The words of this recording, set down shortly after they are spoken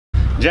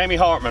Jamie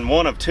Hartman,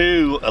 one of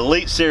 2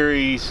 Elite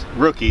Series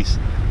rookies.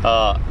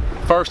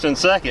 First and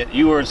second.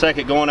 You were in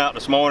second going out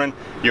this morning.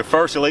 Your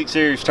first Elite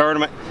Series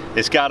tournament.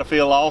 It's got to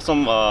feel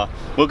awesome.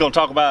 We're going to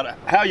talk about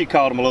how you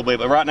caught them a little bit,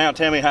 but right now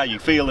tell me how you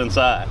feel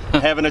inside.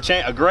 Having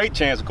a great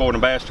chance, according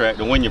to Bass Track,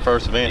 to win your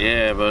first event.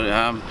 Yeah, but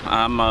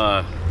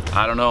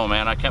I don't know,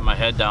 man. I kept my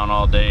head down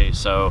all day,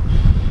 so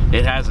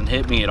it hasn't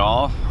hit me at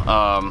all.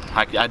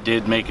 I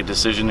did make a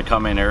decision to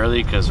come in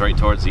early because right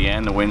towards the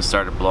end the wind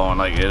started blowing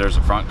like there's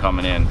a front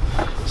coming in.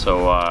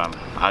 So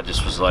I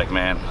just was like,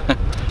 man,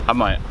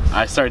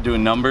 I started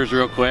doing numbers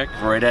real quick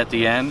right at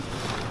the end,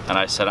 and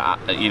I said,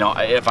 you know,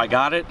 if I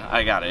got it,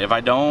 I got it. If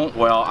I don't,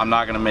 well, I'm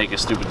not gonna make a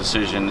stupid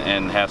decision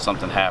and have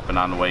something happen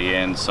on the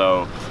way in.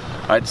 So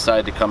I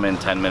decided to come in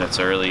 10 minutes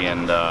early,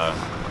 and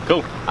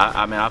cool.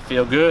 I mean, I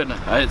feel good.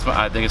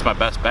 I think it's my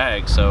best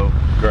bag, so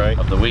great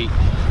of the week.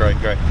 Great.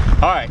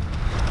 All right.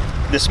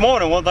 This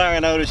morning, one thing I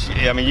noticed,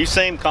 I mean, you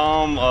seem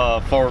calm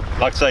for,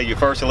 like I say, your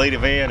first Elite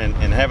event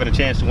and having a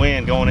chance to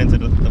win going into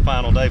the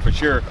final day for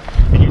sure.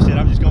 And you said,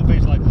 I'm just going to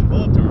fish like the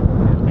club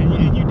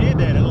tournament. And you did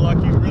that. It looked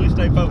like you really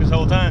stayed focused the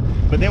whole time.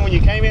 But then when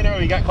you came in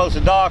early, you got close to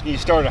dock and you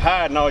started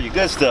hiding all your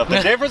good stuff.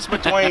 The difference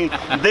between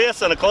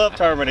this and a club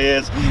tournament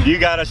is you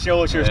got to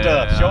show us your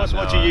stuff. Show us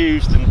what you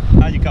used and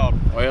how you caught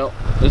them. Well,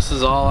 this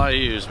is all I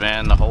used,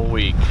 man, the whole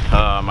week.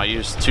 I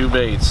used 2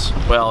 baits.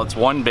 Well, it's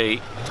 1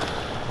 bait.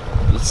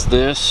 It's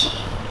this,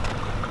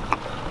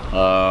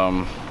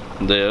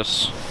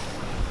 this,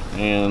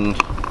 and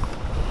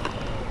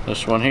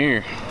this one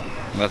here.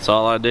 That's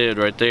all I did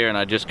right there, and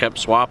I just kept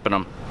swapping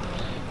them.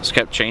 Just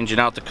kept changing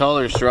out the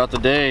colors throughout the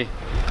day.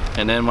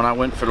 And then when I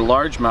went for the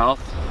largemouth,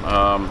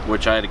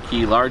 which I had a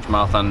key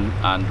largemouth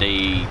on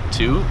day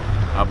 2,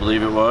 I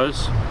believe it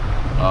was.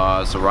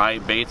 It's a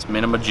Riot Baits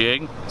Minima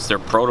jig. It's their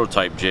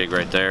prototype jig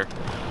right there.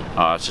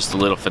 It's just a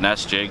little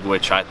finesse jig,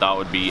 which I thought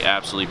would be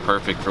absolutely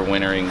perfect for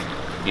wintering,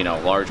 you know,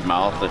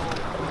 largemouth.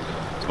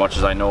 As much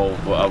as I know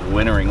of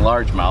wintering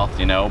largemouth,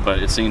 you know,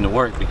 but it seemed to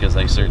work because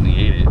they certainly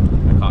ate it.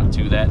 I caught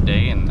 2 that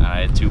day, and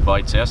I had 2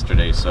 bites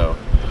yesterday. So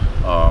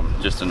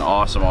just an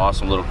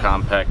awesome little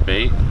compact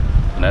bait,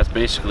 and that's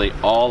basically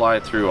all I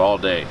threw all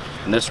day.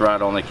 And this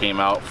rod only came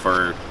out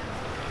for,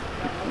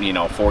 you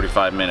know,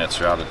 45 minutes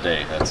throughout the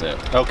day. That's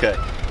it. Okay.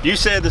 You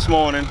said this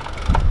morning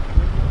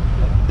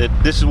that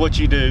this is what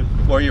you do,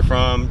 where you're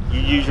from.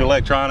 You use your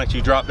electronics,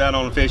 you drop down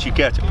on the fish, you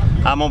catch them.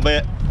 I'm gonna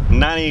bet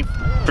 90%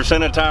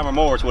 of the time or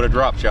more it's with a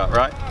drop shot,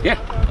 right? Yeah,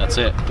 that's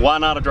it. Why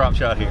not a drop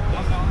shot here?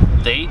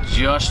 They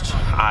just,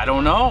 I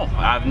don't know.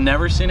 I've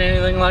never seen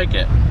anything like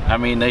it. I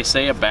mean, they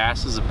say a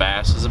bass is a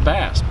bass is a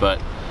bass, but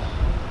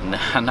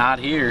not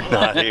here.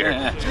 Not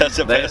here. That's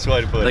the best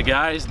way to put it. The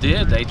guys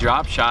did. They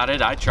drop shot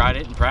it. I tried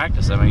it in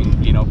practice. I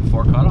mean, you know,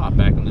 before cutoff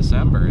back in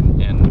December,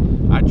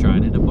 and I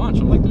tried it a bunch.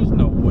 I'm like, there's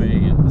no way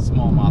the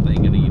smallmouth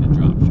ain't gonna eat a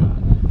drop shot.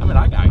 I mean,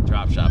 I got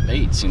drop shot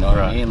baits, you know what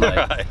I mean?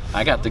 Like,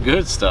 I got the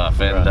good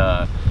stuff,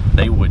 and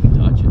they wouldn't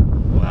touch it.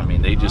 I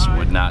mean, they just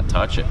would not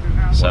touch it.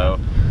 So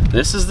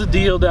this is the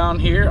deal down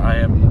here. I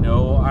have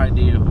no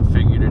idea who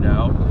figured it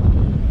out,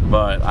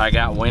 but I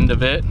got wind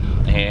of it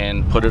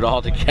and put it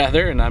all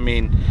together, and I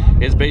mean,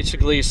 it's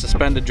basically a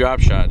suspended drop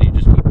shot. You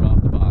just keep it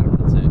off the bottom.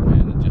 That's it,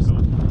 man. It just,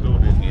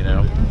 you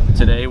know,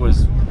 today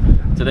was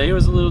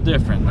a little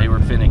different. They were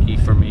finicky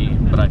for me,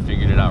 but I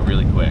figured it out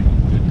really quick.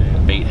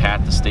 The bait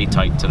had to stay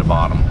tight to the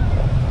bottom.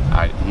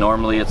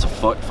 Normally it's a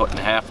foot and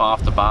a half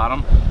off the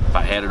bottom. If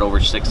I had it over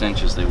 6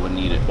 inches, they wouldn't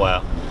eat it.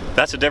 Wow.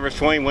 That's the difference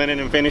between winning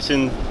and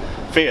finishing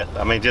 5th.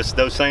 I mean, just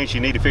those things you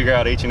need to figure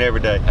out each and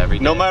every day.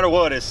 No matter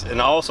what, it's an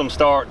awesome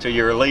start to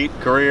your elite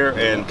career,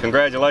 and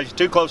congratulations.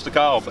 Too close to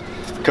call, but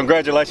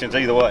congratulations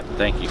either way.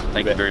 Thank you.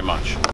 Thank you very much.